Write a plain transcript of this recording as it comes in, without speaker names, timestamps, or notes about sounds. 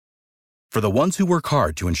For the ones who work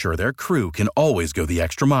hard to ensure their crew can always go the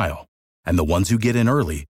extra mile, and the ones who get in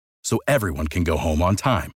early so everyone can go home on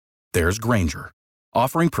time, there's Grainger,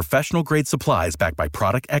 offering professional-grade supplies backed by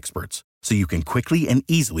product experts so you can quickly and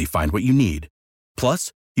easily find what you need.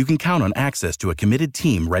 Plus, you can count on access to a committed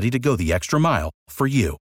team ready to go the extra mile for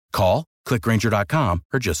you. Call, click Grainger.com,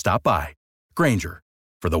 or just stop by. Grainger,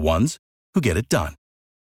 for the ones who get it done.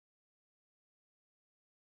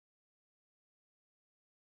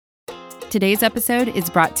 Today's episode is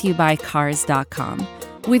brought to you by Cars.com.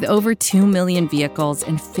 With over 2 million vehicles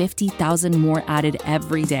and 50,000 more added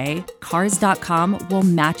every day, Cars.com will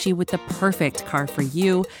match you with the perfect car for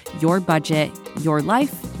you, your budget, your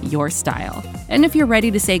life, your style. And if you're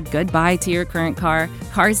ready to say goodbye to your current car,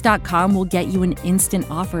 Cars.com will get you an instant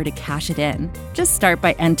offer to cash it in. Just start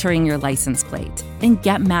by entering your license plate and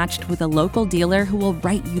get matched with a local dealer who will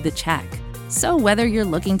write you the check. So whether you're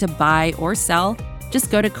looking to buy or sell, just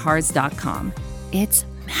go to Cars.com. It's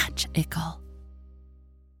magical.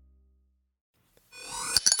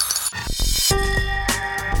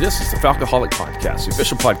 This is the Falcoholic Podcast, the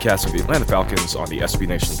official podcast of the Atlanta Falcons on the SB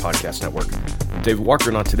Nation Podcast Network. I'm David Walker,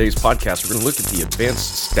 and on today's podcast, we're going to look at the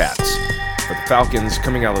advanced stats for the Falcons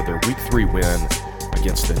coming out of their Week 3 win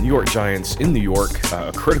against the New York Giants in New York,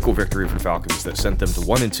 a critical victory for the Falcons that sent them to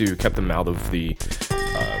 1-2, kept them out of the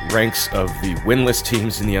ranks of the winless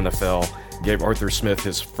teams in the NFL, gave Arthur Smith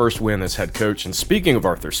his first win as head coach. And speaking of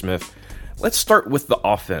Arthur Smith, let's start with the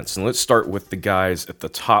offense, and let's start with the guys at the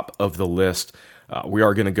top of the list. We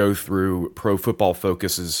are going to go through Pro Football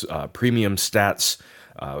Focus's premium stats,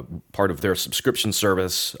 part of their subscription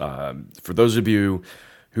service. For those of you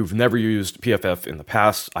who've never used PFF in the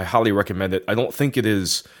past, I highly recommend it. I don't think it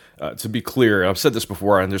is, to be clear, I've said this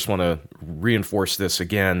before, I just want to reinforce this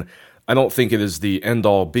again. I don't think it is the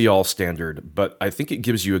end-all, be-all standard, but I think it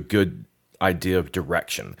gives you a good idea of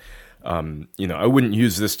direction. I wouldn't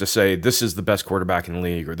use this to say this is the best quarterback in the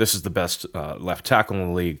league or this is the best left tackle in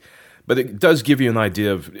the league. But it does give you an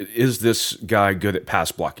idea of, is this guy good at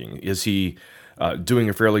pass blocking? Is he doing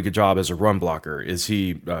a fairly good job as a run blocker? Is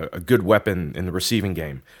he a good weapon in the receiving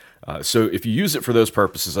game? So if you use it for those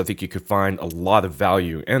purposes, I think you could find a lot of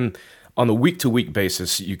value. And on a week-to-week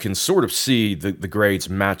basis, you can sort of see the grades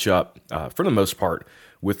match up, for the most part,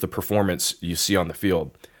 with the performance you see on the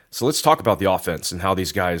field. So let's talk about the offense and how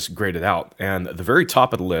these guys graded out. And at the very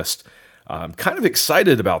top of the list, I'm kind of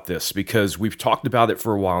excited about this because we've talked about it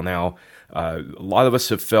for a while now. A lot of us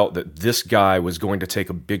have felt that this guy was going to take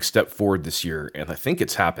a big step forward this year, and I think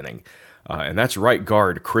it's happening. And that's right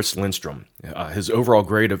guard Chris Lindstrom. His overall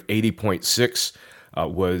grade of 80.6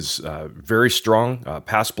 was very strong.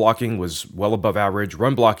 Pass blocking was well above average.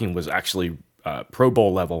 Run blocking was actually Pro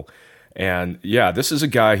Bowl level. And yeah, this is a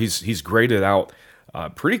guy, he's graded out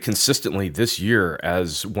pretty consistently this year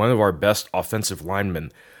as one of our best offensive linemen.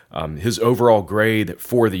 His overall grade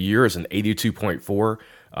for the year is an 82.4.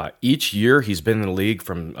 Each year he's been in the league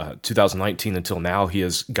from 2019 until now, he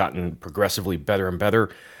has gotten progressively better and better.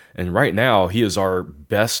 And right now, he is our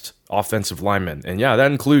best offensive lineman. And yeah,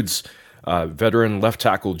 that includes veteran left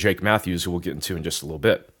tackle Jake Matthews, who we'll get into in just a little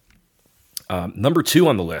bit. Number 2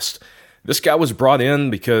 on the list. This guy was brought in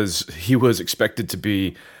because he was expected to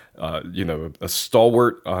be a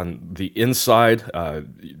stalwart on the inside,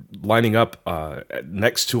 lining up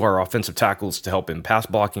next to our offensive tackles to help in pass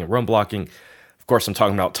blocking and run blocking. Of course, I'm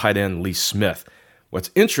talking about tight end Lee Smith.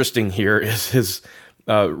 What's interesting here is his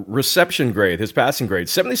reception grade, his passing grade,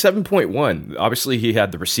 77.1. Obviously, he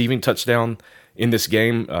had the receiving touchdown in this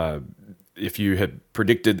game. If you had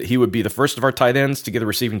predicted he would be the first of our tight ends to get a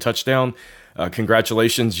receiving touchdown,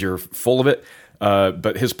 congratulations, you're full of it.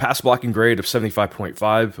 But his pass blocking grade of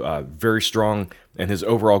 75.5, very strong, and his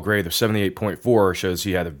overall grade of 78.4 shows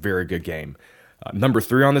he had a very good game. Number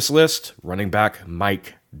 3 on this list, running back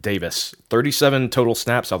Mike Davis. 37 total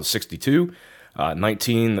snaps out of 62,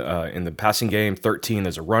 19 in the passing game, 13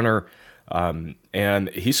 as a runner, and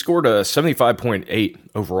he scored a 75.8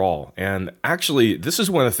 overall. And actually, this is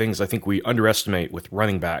one of the things I think we underestimate with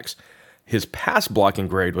running backs. His pass blocking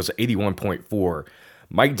grade was 81.4.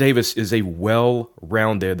 Mike Davis is a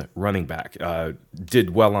well-rounded running back. Did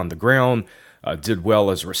well on the ground, did well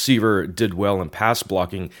as a receiver, did well in pass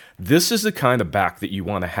blocking. This is the kind of back that you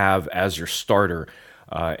want to have as your starter.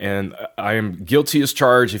 And I am guilty as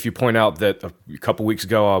charged if you point out that a couple weeks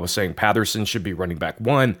ago I was saying Patterson should be running back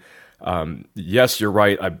 1. Yes, you're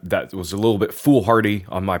right. That was a little bit foolhardy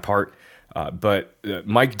on my part. But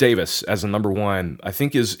Mike Davis as a number 1, I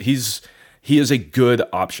think he is a good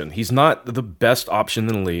option. He's not the best option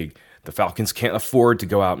in the league. The Falcons can't afford to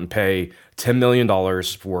go out and pay $10 million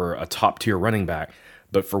for a top-tier running back.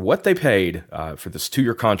 But for what they paid for this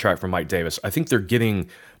 2-year contract from Mike Davis, I think they're getting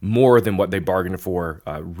more than what they bargained for.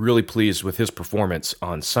 Really pleased with his performance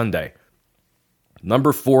on Sunday.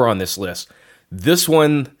 Number 4 on this list. This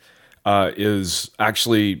one is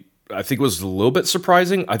actually, I think, was a little bit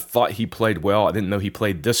surprising. I thought he played well. I didn't know he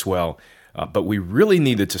played this well. But we really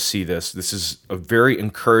needed to see this. This is a very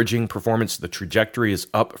encouraging performance. The trajectory is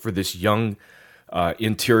up for this young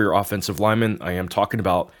interior offensive lineman. I am talking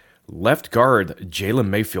about left guard Jalen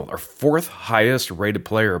Mayfield, our 4th highest rated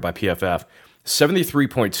player by PFF,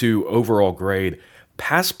 73.2 overall grade,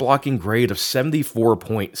 pass blocking grade of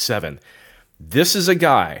 74.7. This is a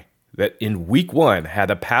guy that in week 1 had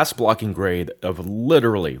a pass blocking grade of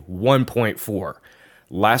literally 1.4.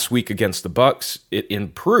 Last week against the Bucs, it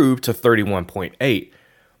improved to 31.8.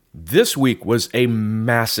 This week was a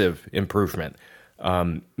massive improvement.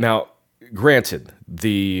 Now, granted,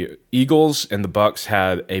 the Eagles and the Bucs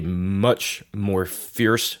had a much more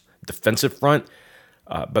fierce defensive front,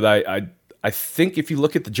 but I think if you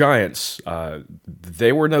look at the Giants,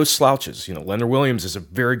 they were no slouches. Leonard Williams is a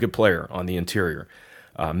very good player on the interior.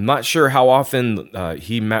 I'm not sure how often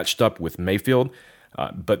he matched up with Mayfield,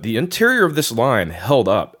 but the interior of this line held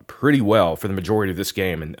up pretty well for the majority of this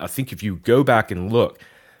game. And I think if you go back and look,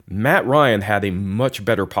 Matt Ryan had a much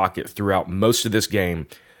better pocket throughout most of this game,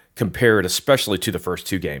 compared especially to the first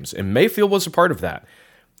 2 games. And Mayfield was a part of that.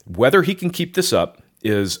 Whether he can keep this up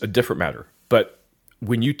is a different matter. But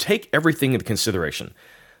when you take everything into consideration,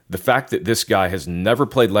 the fact that this guy has never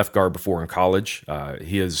played left guard before in college,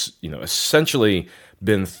 he has essentially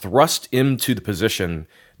been thrust into the position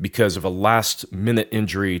because of a last-minute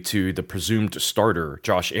injury to the presumed starter,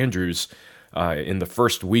 Josh Andrews, in the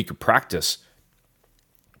first week of practice.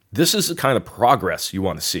 This is the kind of progress you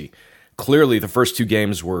want to see. Clearly, the first 2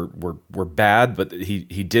 games were bad, but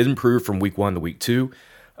he did improve from week 1 to week 2.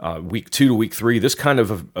 Week 2 to week 3, this kind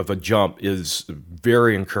of a jump is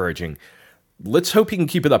very encouraging. Let's hope he can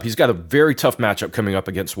keep it up. He's got a very tough matchup coming up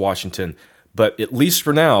against Washington, but at least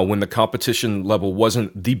for now, when the competition level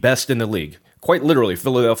wasn't the best in the league, quite literally,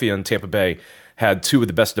 Philadelphia and Tampa Bay had 2 of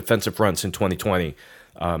the best defensive fronts in 2020.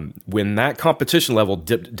 When that competition level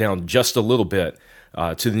dipped down just a little bit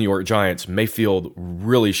to the New York Giants, Mayfield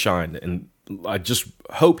really shined. And I just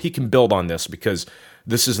hope he can build on this, because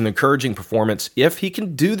this is an encouraging performance. If he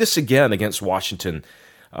can do this again against Washington,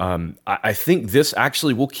 I think this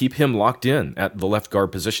actually will keep him locked in at the left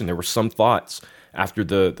guard position. There were some thoughts after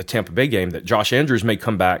the Tampa Bay game that Josh Andrews may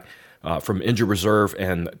come back from injured reserve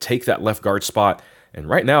and take that left guard spot. And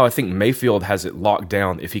right now, I think Mayfield has it locked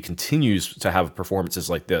down if he continues to have performances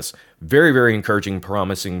like this. Very, very encouraging,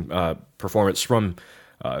 promising performance from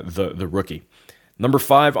the rookie. Number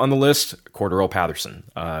 5 on the list, Cordarrelle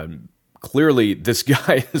Patterson. Clearly, this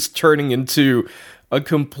guy is turning into a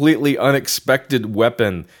completely unexpected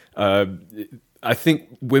weapon. I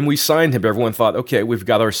think when we signed him, everyone thought, okay, we've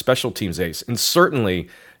got our special teams ace. And certainly,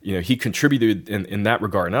 he contributed in that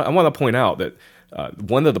regard. And I want to point out that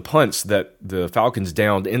one of the punts that the Falcons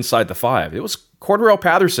downed inside the 5, it was Cordarrelle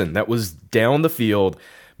Patterson that was down the field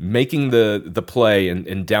making the play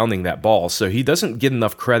and downing that ball. So he doesn't get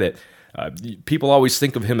enough credit. People always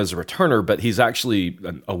think of him as a returner, but he's actually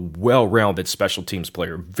a well-rounded special teams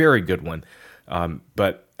player, very good one.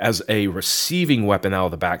 But as a receiving weapon out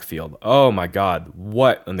of the backfield, oh my God,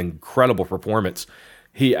 what an incredible performance.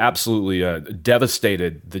 He absolutely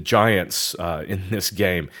devastated the Giants in this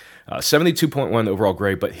game. 72.1 overall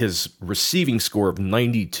grade, but his receiving score of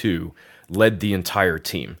 92 led the entire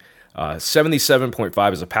team.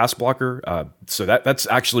 77.5 as a pass blocker, so that's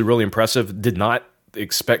actually really impressive. Did not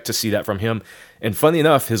expect to see that from him. And funny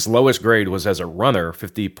enough, his lowest grade was as a runner,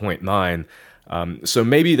 50.9. So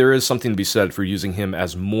maybe there is something to be said for using him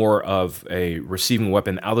as more of a receiving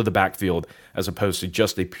weapon out of the backfield as opposed to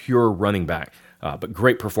just a pure running back. But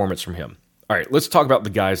great performance from him. All right, let's talk about the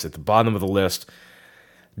guys at the bottom of the list.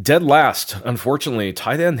 Dead last, unfortunately,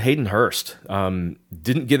 tight end Hayden Hurst.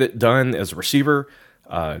 Didn't get it done as a receiver.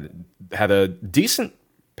 Had a decent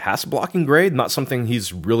pass blocking grade, not something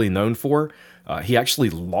he's really known for. He actually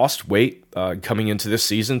lost weight coming into this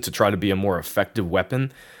season to try to be a more effective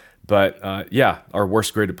weapon. But our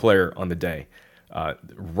worst graded player on the day.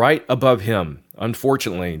 Right above him,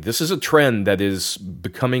 unfortunately, this is a trend that is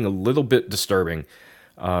becoming a little bit disturbing.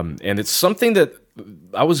 And it's something that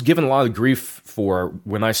I was given a lot of grief for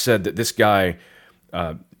when I said that this guy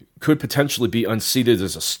could potentially be unseated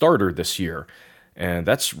as a starter this year. And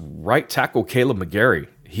that's right tackle Caleb McGarry.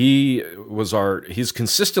 He's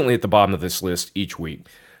consistently at the bottom of this list each week.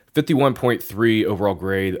 51.3 overall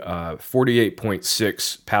grade,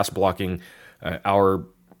 48.6 pass blocking. Our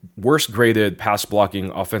worst graded pass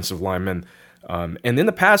blocking offensive lineman. And in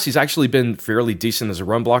the past, he's actually been fairly decent as a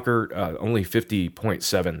run blocker, only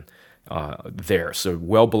 50.7 there, so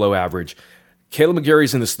well below average. Caleb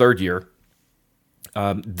McGarry's in his third year.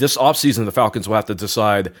 This offseason, the Falcons will have to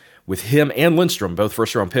decide with him and Lindstrom, both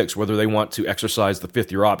first-round picks, whether they want to exercise the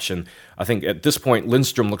fifth-year option. I think at this point,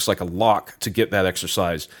 Lindstrom looks like a lock to get that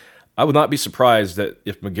exercised. I would not be surprised that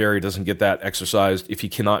if McGarry doesn't get that exercised, if he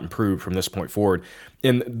cannot improve from this point forward.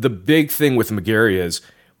 And the big thing with McGarry is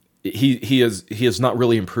he has not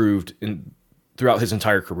really improved throughout his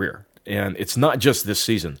entire career. And it's not just this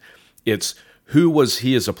season. It's who was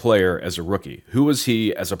he as a player as a rookie? Who was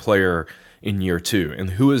he as a player in year 2?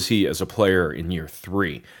 And who is he as a player in year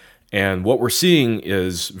 3? And what we're seeing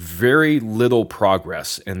is very little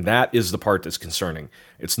progress, and that is the part that's concerning.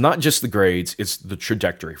 It's not just the grades, it's the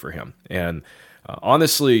trajectory for him. And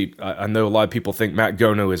honestly, I know a lot of people think Matt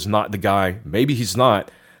Gono is not the guy. Maybe he's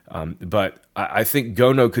not, but I think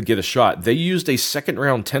Gono could get a shot. They used a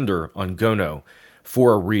second-round tender on Gono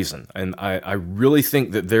for a reason, and I really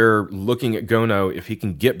think that they're looking at Gono, if he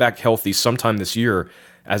can get back healthy sometime this year,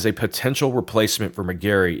 as a potential replacement for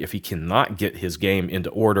McGarry if he cannot get his game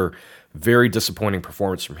into order. Very disappointing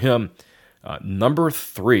performance from him. Number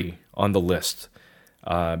 3 on the list.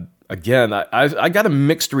 Again, I got a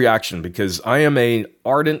mixed reaction because I am an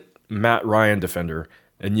ardent Matt Ryan defender.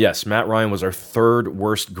 And yes, Matt Ryan was our 3rd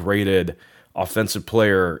worst graded offensive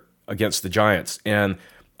player against the Giants. And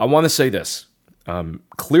I want to say this.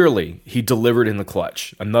 Clearly, he delivered in the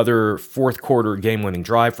clutch. Another fourth quarter game-winning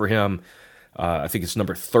drive for him. I think it's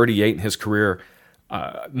number 38 in his career.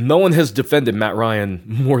 No one has defended Matt Ryan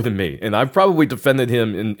more than me, and I've probably defended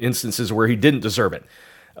him in instances where he didn't deserve it.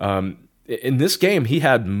 In this game, he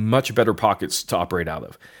had much better pockets to operate out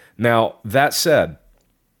of. Now, that said,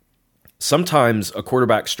 sometimes a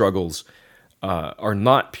quarterback struggles are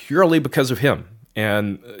not purely because of him.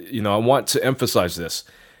 And, I want to emphasize this.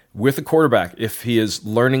 With a quarterback, if he is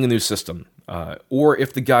learning a new system, or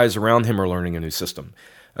if the guys around him are learning a new system,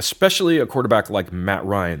 especially a quarterback like Matt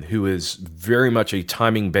Ryan, who is very much a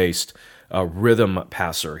timing-based rhythm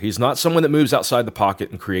passer. He's not someone that moves outside the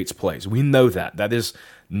pocket and creates plays. We know that. That is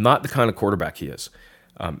not the kind of quarterback he is.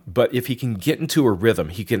 But if he can get into a rhythm,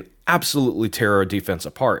 he can absolutely tear our defense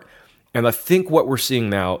apart. And I think what we're seeing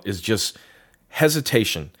now is just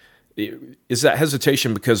hesitation. Is that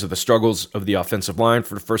hesitation because of the struggles of the offensive line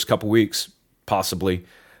for the first couple weeks? Possibly.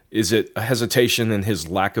 Is it a hesitation in his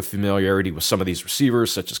lack of familiarity with some of these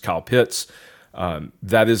receivers, such as Kyle Pitts?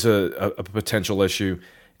 That is a potential issue.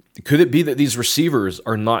 Could it be that these receivers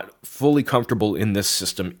are not fully comfortable in this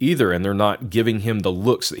system either, and they're not giving him the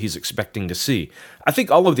looks that he's expecting to see? I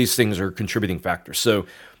think all of these things are contributing factors. So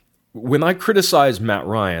when I criticize Matt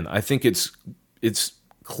Ryan, I think it's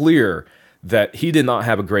clear that he did not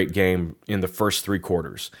have a great game in the first 3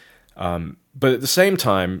 quarters. But at the same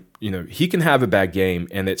time, he can have a bad game,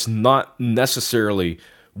 and it's not necessarily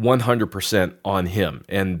 100% on him.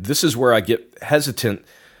 And this is where I get hesitant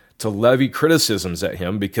to levy criticisms at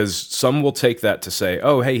him, because some will take that to say,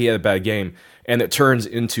 oh, hey, he had a bad game, and it turns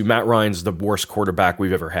into Matt Ryan's the worst quarterback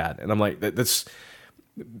we've ever had. And I'm like,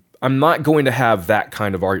 I'm not going to have that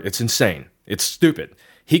kind of argument. It's insane. It's stupid.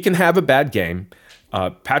 He can have a bad game.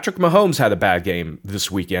 Patrick Mahomes had a bad game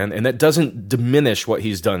this weekend, and that doesn't diminish what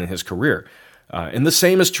he's done in his career. And the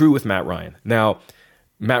same is true with Matt Ryan. Now,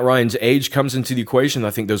 Matt Ryan's age comes into the equation.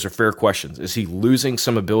 I think those are fair questions. Is he losing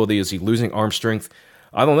some ability? Is he losing arm strength?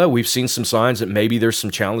 I don't know. We've seen some signs that maybe there's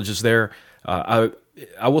some challenges there. I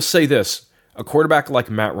will say this. A quarterback like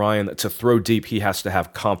Matt Ryan, to throw deep, he has to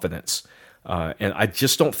have confidence. And I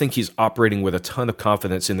just don't think he's operating with a ton of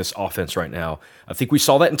confidence in this offense right now. I think we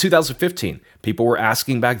saw that in 2015. People were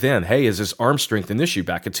asking back then, hey, is his arm strength an issue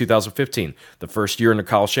back in 2015, the first year under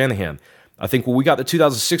Kyle Shanahan? I think when we got to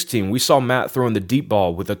 2016, we saw Matt throwing the deep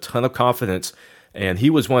ball with a ton of confidence, and he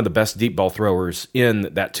was one of the best deep ball throwers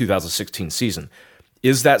in that 2016 season.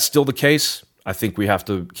 Is that still the case? I think we have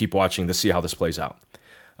to keep watching to see how this plays out.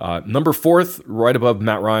 Number 4th, right above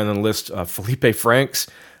Matt Ryan on the list, Felipe Franks.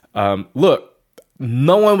 Look,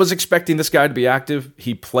 no one was expecting this guy to be active.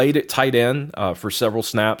 He played at tight end for several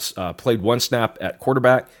snaps, played 1 snap at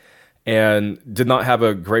quarterback, and did not have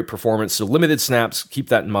a great performance. So limited snaps, keep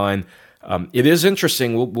that in mind. It is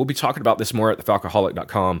interesting, we'll be talking about this more at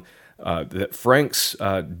thefalcoholic.com, that Franks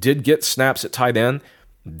did get snaps at tight end.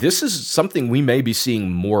 This is something we may be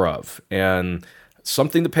seeing more of, and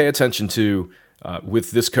something to pay attention to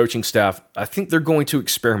with this coaching staff. I think they're going to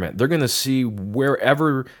experiment. They're going to see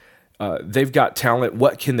wherever they've got talent,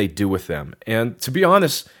 what can they do with them? And to be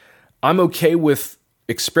honest, I'm okay with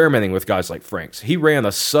experimenting with guys like Franks. He ran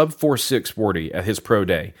a sub 4.6 40 at his pro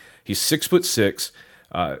day. He's 6'6".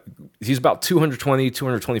 He's about 220,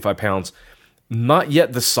 225 pounds. Not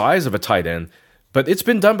yet the size of a tight end, but it's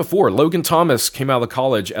been done before. Logan Thomas came out of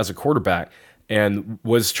college as a quarterback and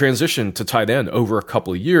was transitioned to tight end over a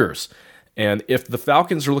couple of years. And if the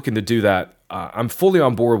Falcons are looking to do that, I'm fully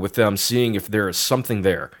on board with them seeing if there is something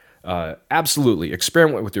there. Absolutely.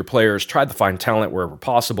 Experiment with your players. Try to find talent wherever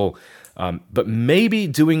possible. But maybe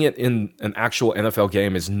doing it in an actual NFL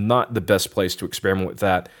game is not the best place to experiment with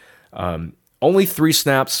that. Only 3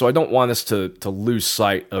 snaps, so I don't want us to lose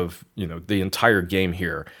sight of the entire game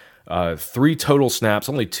here. 3 total snaps,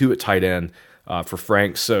 only 2 at tight end for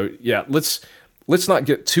Frank. So yeah, let's not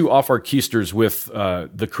get too off our keisters with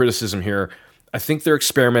the criticism here. I think they're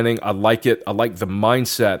experimenting. I like it. I like the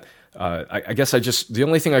mindset. I guess the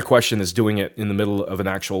only thing I question is doing it in the middle of an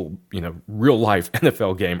actual, real life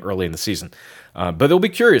NFL game early in the season. But they'll be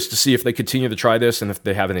curious to see if they continue to try this and if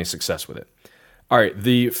they have any success with it. All right,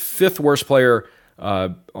 the 5th worst player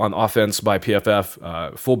on offense by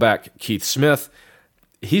PFF, fullback Keith Smith.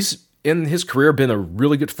 He's in his career been a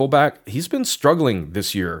really good fullback. He's been struggling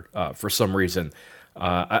this year for some reason.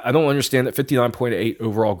 I don't understand that 59.8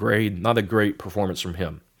 overall grade, not a great performance from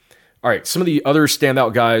him. All right, some of the other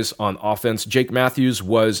standout guys on offense. Jake Matthews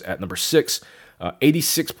was at number 6,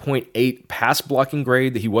 86.8 pass blocking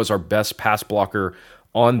grade. He was our best pass blocker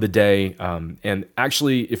on the day. And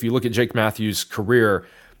actually, if you look at Jake Matthews' career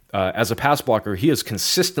as a pass blocker, he is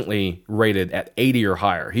consistently rated at 80 or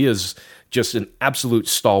higher. He is just an absolute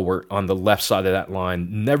stalwart on the left side of that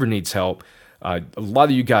line, never needs help. A lot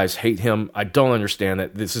of you guys hate him. I don't understand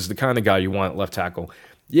it. This is the kind of guy you want at left tackle.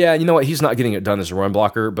 Yeah, you know what? He's not getting it done as a run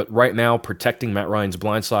blocker, but right now, protecting Matt Ryan's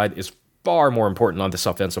blind side is far more important on this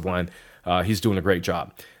offensive line. He's doing a great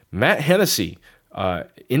job. Matt Hennessy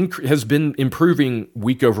has been improving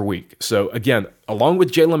week over week. So again, along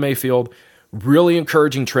with Jalen Mayfield, really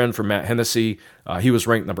encouraging trend for Matt Hennessy. He was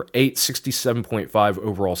ranked number 8, 67.5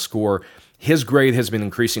 overall score. His grade has been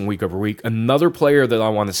increasing week over week. Another player that I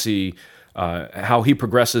want to see how he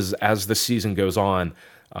progresses as the season goes on.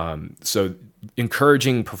 So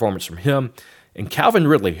encouraging performance from him. And Calvin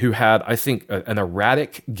Ridley, who had, I think, an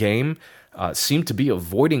erratic game, seemed to be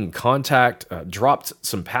avoiding contact, dropped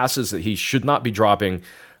some passes that he should not be dropping.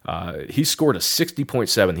 He scored a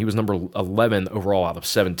 60.7. He was number 11 overall out of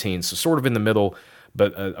 17, so sort of in the middle,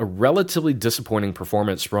 but a relatively disappointing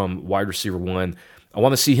performance from wide receiver 1. I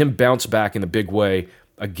want to see him bounce back in a big way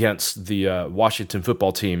against the Washington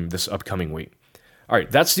football team this upcoming week. All right,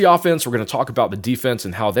 that's the offense. We're going to talk about the defense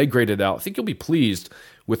and how they graded out. I think you'll be pleased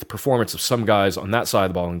with the performance of some guys on that side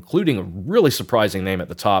of the ball, including a really surprising name at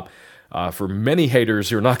the top. For many haters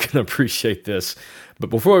who are not going to appreciate this. But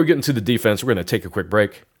before we get into the defense, we're going to take a quick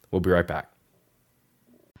break. We'll be right back.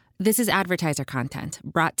 This is advertiser content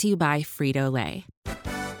brought to you by Frito-Lay.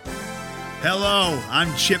 Hello,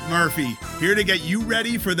 I'm Chip Murphy, here to get you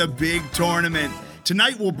ready for the big tournament.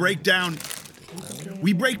 Tonight we'll break down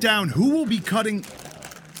who will be cutting...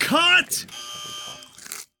 Cut!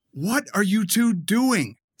 What are you two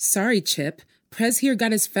doing? Sorry, Chip. Prez here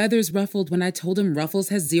got his feathers ruffled when I told him Ruffles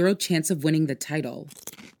has 0 chance of winning the title.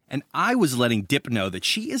 And I was letting Dip know that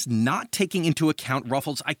she is not taking into account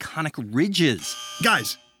Ruffles' iconic ridges.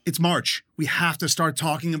 Guys, it's March. We have to start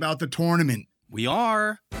talking about the tournament. We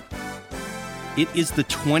are. It is the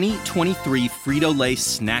 2023 Frito-Lay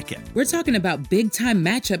Snack It. We're talking about big-time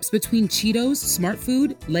matchups between Cheetos, Smart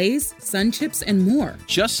Food, Lay's, Sun Chips, and more.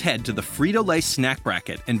 Just head to the Frito-Lay Snack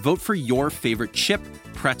Bracket and vote for your favorite chip,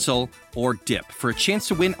 pretzel, or dip for a chance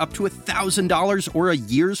to win up to $1,000 or a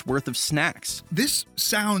year's worth of snacks. This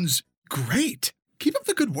sounds great. Keep up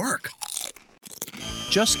the good work.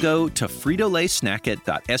 Just go to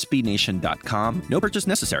fritolaysnackit.sbnation.com. No purchase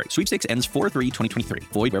necessary. Sweepstakes ends 4/3/2023.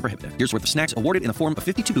 Void where prohibited. Year's worth of snacks awarded in the form of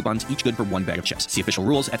 52 coupons, each good for 1 bag of chips. See official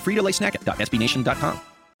rules at fritolaysnackit.sbnation.com.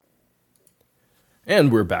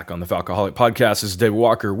 And we're back on the Falcoholic Podcast. This is Dave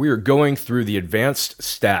Walker. We are going through the advanced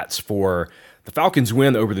stats for the Falcons'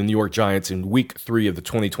 win over the New York Giants in Week 3 of the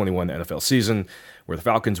 2021 NFL season, where the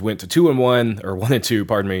Falcons went to 2-1, or 1-2,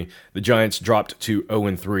 pardon me. The Giants dropped to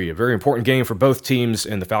 0-3. A very important game for both teams,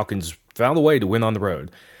 and the Falcons found a way to win on the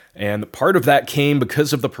road. And part of that came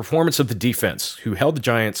because of the performance of the defense, who held the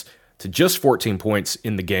Giants to just 14 points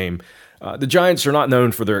in the game. The Giants are not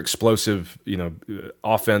known for their explosive,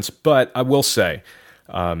 offense, but I will say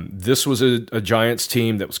this was a Giants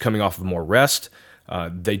team that was coming off of more rest.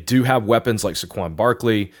 They do have weapons like Saquon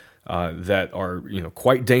Barkley that are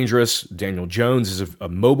quite dangerous. Daniel Jones is a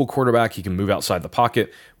mobile quarterback. He can move outside the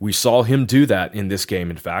pocket. We saw him do that in this game,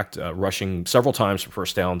 in fact, rushing several times for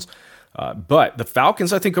first downs. But the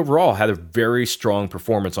Falcons, I think, overall had a very strong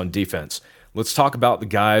performance on defense. Let's talk about the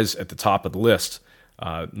guys at the top of the list.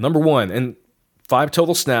 Number one, and 5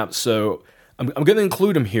 total snaps, so I'm going to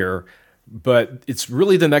include him here, but it's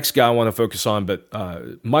really the next guy I want to focus on. But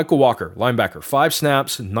Michael Walker, linebacker, 5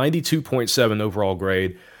 snaps, 92.7 overall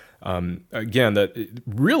grade. Again, that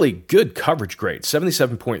really good coverage grade,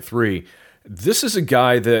 77.3. This is a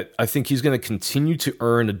guy that I think he's going to continue to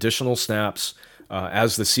earn additional snaps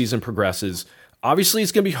as the season progresses. Obviously,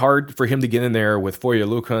 it's going to be hard for him to get in there with Foye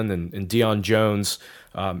Oluokun and Deion Jones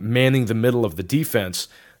manning the middle of the defense,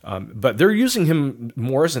 but they're using him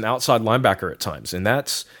more as an outside linebacker at times, and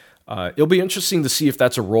that's it'll be interesting to see if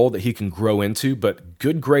that's a role that he can grow into, but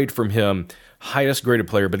good grade from him, highest graded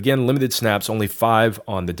player, but again, limited snaps, only 5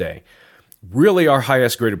 on the day. Really our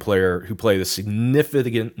highest graded player who played a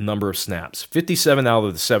significant number of snaps, 57 out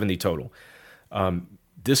of the 70 total.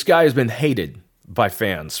 This guy has been hated by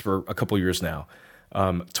fans for a couple years now.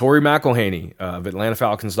 Torrey McElhaney of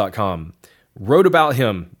AtlantaFalcons.com wrote about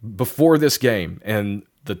him before this game, and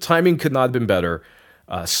the timing could not have been better.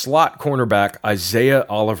 Slot cornerback Isaiah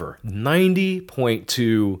Oliver,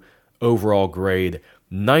 90.2 overall grade,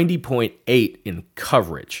 90.8 in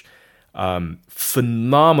coverage.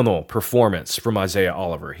 Phenomenal performance from Isaiah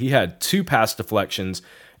Oliver. He had 2 pass deflections,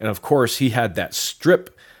 and of course he had that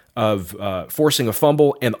strip of forcing a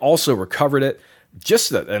fumble and also recovered it.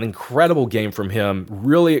 Just an incredible game from him.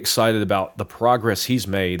 Really excited about the progress he's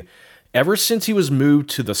made ever since he was moved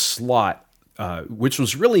to the slot, which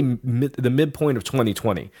was really the midpoint of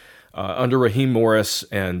 2020 under Raheem Morris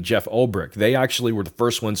and Jeff Ulbrich. They actually were the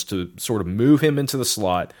first ones to sort of move him into the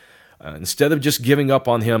slot. Instead of just giving up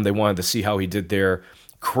on him, they wanted to see how he did there.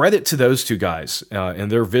 Credit to those 2 guys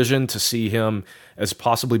and their vision to see him as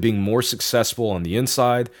possibly being more successful on the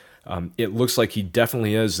inside. It looks like he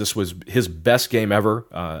definitely is. This was his best game ever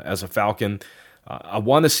as a Falcon. I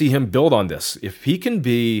want to see him build on this. If he can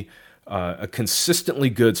be a consistently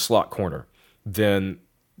good slot corner, then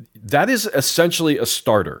that is essentially a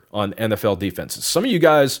starter on NFL defenses. Some of you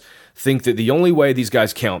guys think that the only way these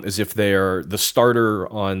guys count is if they're the starter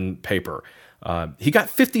on paper. He got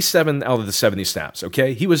 57 out of the 70 snaps,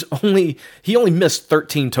 okay? He only missed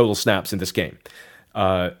 13 total snaps in this game.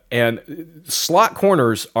 And slot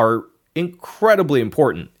corners are incredibly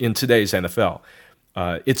important in today's NFL.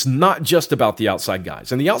 It's not just about the outside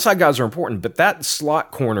guys. And the outside guys are important, but that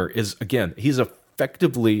slot corner is, again, he's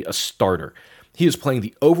effectively a starter. He is playing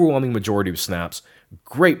the overwhelming majority of snaps.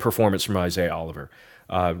 Great performance from Isaiah Oliver.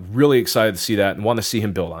 Really excited to see that and want to see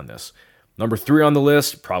him build on this. Number 3 on the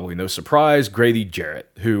list, probably no surprise, Grady Jarrett,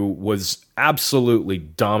 who was absolutely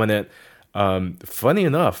dominant. Funny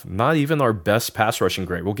enough, not even our best pass rushing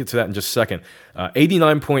grade. We'll get to that in just a second.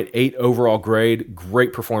 89.8 overall grade.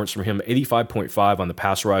 Great performance from him. 85.5 on the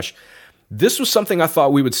pass rush. This was something I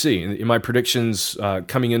thought we would see in my predictions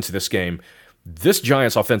coming into this game. This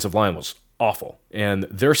Giants offensive line was awful. And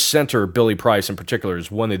their center, Billy Price in particular, is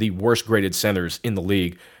one of the worst graded centers in the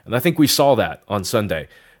league. And I think we saw that on Sunday.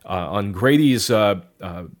 On Grady's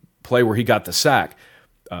play where he got the sack,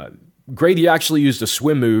 Grady actually used a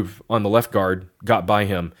swim move on the left guard, got by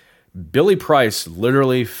him. Billy Price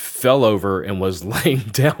literally fell over and was laying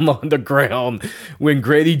down on the ground when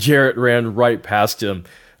Grady Jarrett ran right past him.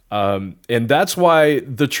 And that's why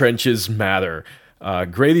the trenches matter.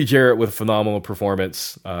 Grady Jarrett with a phenomenal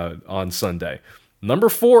performance on Sunday. Number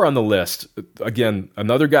 4 on the list, again,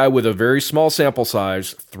 another guy with a very small sample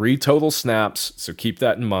size, 3 total snaps, so keep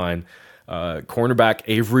that in mind. Cornerback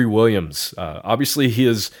Avery Williams. Obviously,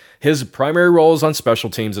 his primary role is on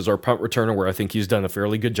special teams as our punt returner, where I think he's done a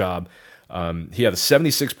fairly good job. He had a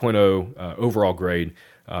 76.0 overall grade.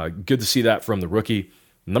 Good to see that from the rookie.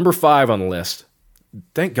 Number 5 on the list.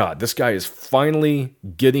 Thank God, this guy is finally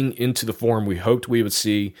getting into the form we hoped we would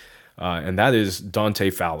see, and that is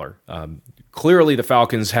Dante Fowler. Clearly, the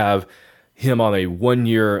Falcons have him on a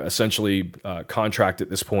 1-year, essentially, contract at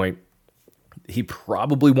this point. He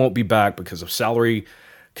probably won't be back because of salary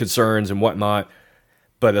concerns and whatnot,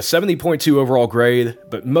 but a 70.2 overall grade,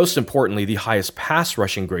 but most importantly, the highest pass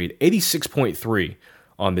rushing grade, 86.3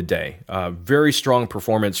 on the day. Very strong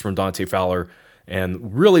performance from Dante Fowler,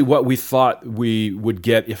 and really what we thought we would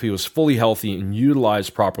get if he was fully healthy and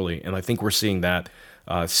utilized properly, and I think we're seeing that.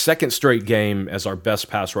 Second straight game as our best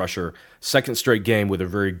pass rusher, second straight game with a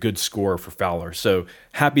very good score for Fowler. So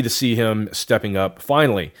happy to see him stepping up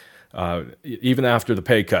finally, even after the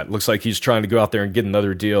pay cut. Looks like he's trying to go out there and get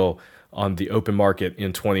another deal on the open market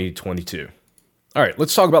in 2022. All right,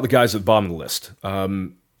 let's talk about the guys at the bottom of the list.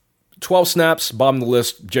 12 snaps, bottom of the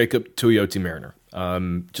list, Jacob Tuioti-Mariner.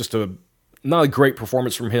 Not a great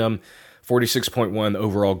performance from him, 46.1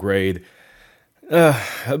 overall grade.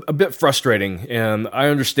 A bit frustrating, and I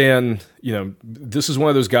understand, this is one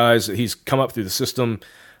of those guys that he's come up through the system.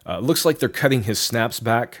 Looks like they're cutting his snaps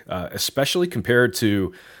back, especially compared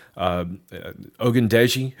to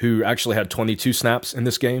Ogundeji, who actually had 22 snaps in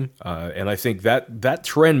this game, and I think that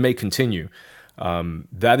trend may continue.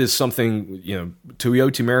 That is something,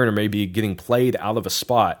 Tuioti Mariner may be getting played out of a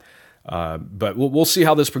spot, but we'll see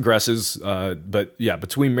how this progresses. But yeah,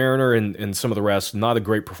 between Mariner and some of the rest, not a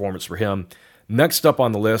great performance for him. Next up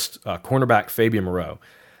on the list, cornerback Fabian Moreau.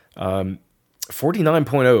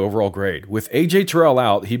 49.0 overall grade. With A.J. Terrell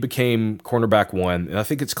out, he became cornerback 1, and I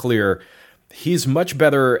think it's clear he's much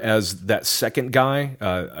better as that second guy.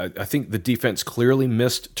 I think the defense clearly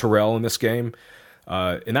missed Terrell in this game.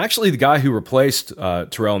 And actually, the guy who replaced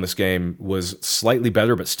Terrell in this game was slightly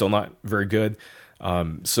better, but still not very good.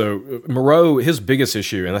 So Moreau, his biggest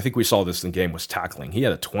issue, and I think we saw this in the game, was tackling. He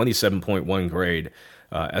had a 27.1 grade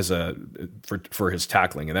for his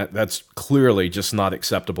tackling, and that's clearly just not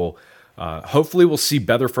acceptable. Hopefully we'll see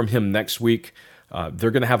better from him next week.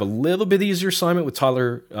 They're going to have a little bit easier assignment with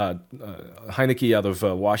Tyler Heineke out of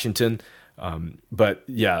Washington. But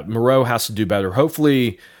yeah, Moreau has to do better.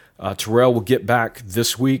 Hopefully Terrell will get back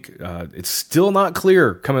this week. It's still not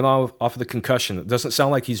clear coming off of the concussion. It doesn't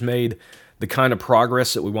sound like he's made the kind of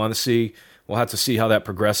progress that we want to see. We'll have to see how that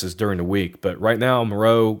progresses during the week. But right now,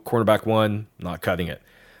 Moreau, cornerback 1, not cutting it.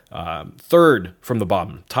 Third from the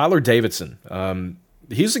bottom, Tyler Davidson.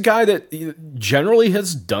 He's a guy that generally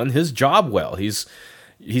has done his job well. He's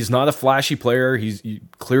not a flashy player. You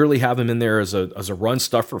clearly have him in there as a run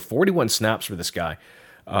stuffer. 41 snaps for this guy.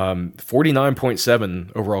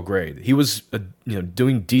 49.7 overall grade. He was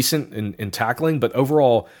doing decent in tackling, but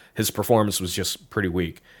overall his performance was just pretty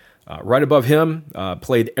weak. Right above him,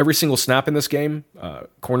 played every single snap in this game,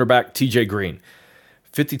 cornerback TJ Green.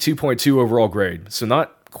 52.2 overall grade. So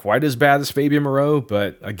not quite as bad as Fabian Moreau,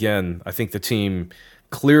 but again, I think the team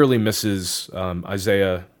clearly misses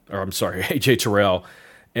AJ Terrell.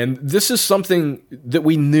 And this is something that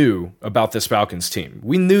we knew about this Falcons team.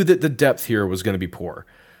 We knew that the depth here was going to be poor.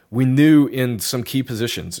 We knew in some key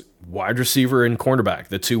positions, wide receiver and cornerback,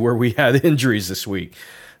 the two where we had injuries this week.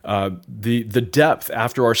 The depth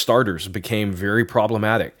after our starters became very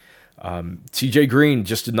problematic. TJ Green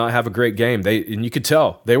just did not have a great game. And you could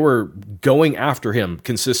tell they were going after him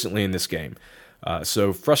consistently in this game.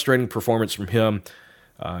 So frustrating performance from him.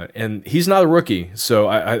 And he's not a rookie, so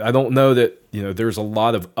I don't know that there's a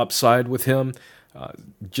lot of upside with him.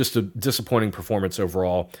 Just a disappointing performance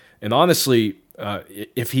overall. And honestly,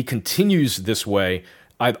 if he continues this way,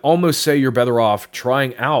 I'd almost say you're better off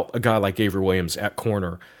trying out a guy like Avery Williams at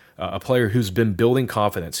corner, a player who's been building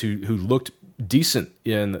confidence, who looked decent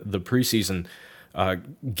in the preseason.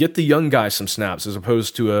 Get the young guy some snaps as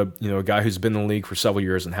opposed to a guy who's been in the league for several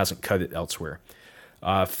years and hasn't cut it elsewhere.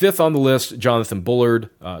 Fifth on the list, Jonathan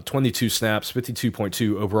Bullard, 22 snaps,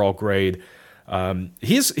 52.2 overall grade.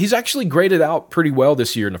 He's actually graded out pretty well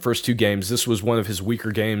this year in the first two games. This was one of his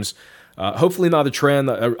weaker games. Hopefully not a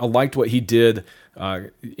trend. I liked what he did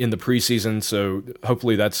in the preseason, so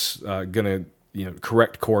hopefully that's going to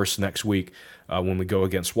correct course next week when we go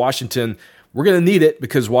against Washington. We're going to need it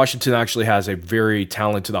because Washington actually has a very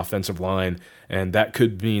talented offensive line, and that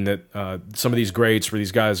could mean that some of these grades for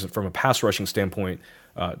these guys from a pass rushing standpoint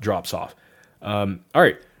drops off. All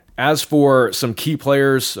right. As for some key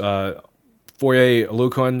players, Foye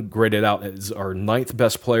Oluokun graded out as our 9th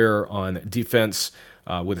best player on defense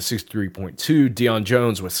with a 63.2. Deion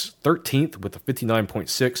Jones was 13th with a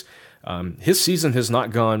 59.6. His season has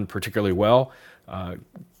not gone particularly well.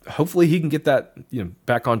 Hopefully he can get that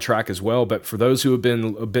back on track as well. But for those who have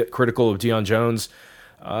been a bit critical of Deion Jones,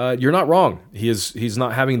 you're not wrong. He's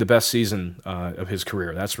not having the best season of his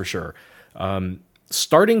career, that's for sure.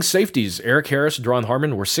 Starting safeties, Eric Harris, Deron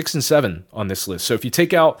Harmon, were 6 and 7 on this list. So if you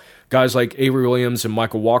take out guys like Avery Williams and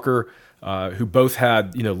Michael Walker, who both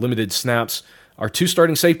had limited snaps, our two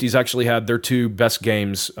starting safeties actually had their two best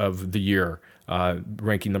games of the year,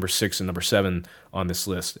 ranking number 6 and number 7 on this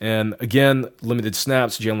list. And again, limited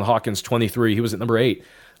snaps. Jalen Hawkins, 23. He was at number 8.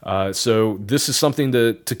 So this is something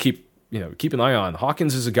to keep an eye on.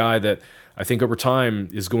 Hawkins is a guy that I think over time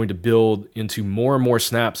is going to build into more and more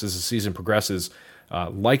snaps as the season progresses,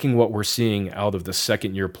 liking what we're seeing out of the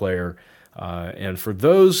second-year player. And for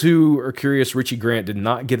those who are curious, Richie Grant did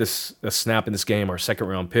not get a snap in this game, our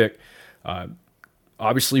second-round pick.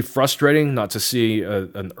 Obviously frustrating not to see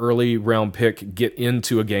an early round pick get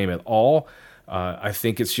into a game at all. I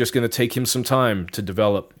think it's just going to take him some time to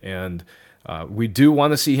develop, and we do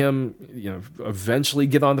want to see him, eventually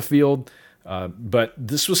get on the field. But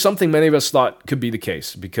this was something many of us thought could be the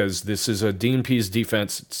case because this is a D&P's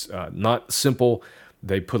defense. It's not simple.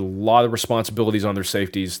 They put a lot of responsibilities on their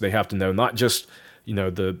safeties. They have to know not just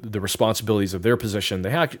the responsibilities of their position.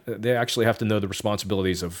 They actually have to know the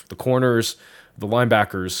responsibilities of the corners, the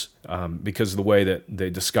linebackers, because of the way that they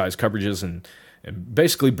disguise coverages and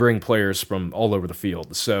basically bring players from all over the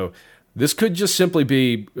field. So this could just simply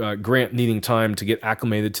be Grant needing time to get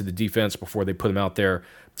acclimated to the defense before they put him out there.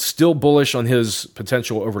 Still bullish on his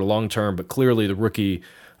potential over the long term, but clearly the rookie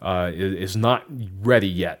is not ready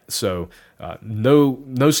yet. So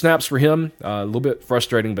no snaps for him. A little bit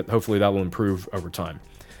frustrating, but hopefully that will improve over time.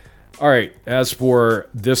 All right, as for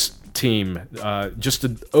this team, just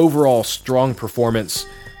an overall strong performance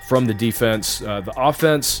from the defense. The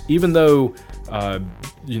offense, even though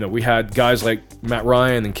we had guys like Matt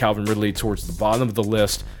Ryan and Calvin Ridley towards the bottom of the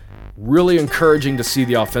list, really encouraging to see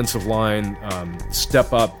the offensive line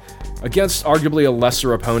step up against arguably a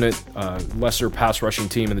lesser opponent, lesser pass rushing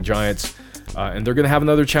team in the Giants. And they're going to have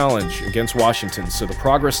another challenge against Washington. So the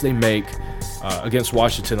progress they make against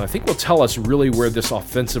Washington, I think, will tell us really where this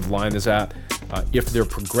offensive line is at. If they're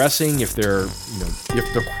progressing, if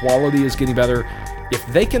if their quality is getting better, if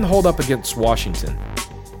they can hold up against Washington,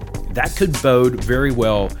 that could bode very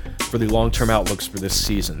well for the long-term outlooks for this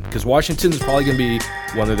season, because Washington is probably going to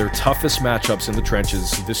be one of their toughest matchups in the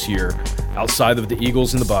trenches this year, outside of the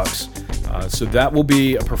Eagles and the Bucs. So that will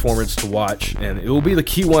be a performance to watch, and it will be the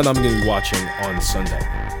key one I'm going to be watching on Sunday.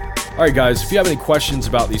 All right, guys, if you have any questions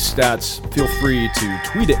about these stats, feel free to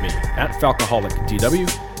tweet at me at FalcoholicDW.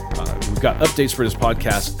 We've got updates for this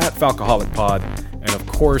podcast at FalcoholicPod, and of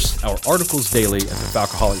course, our articles daily at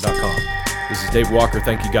thefalcoholic.com. This is Dave Walker.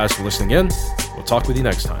 Thank you guys for listening in. We'll talk with you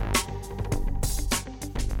next time.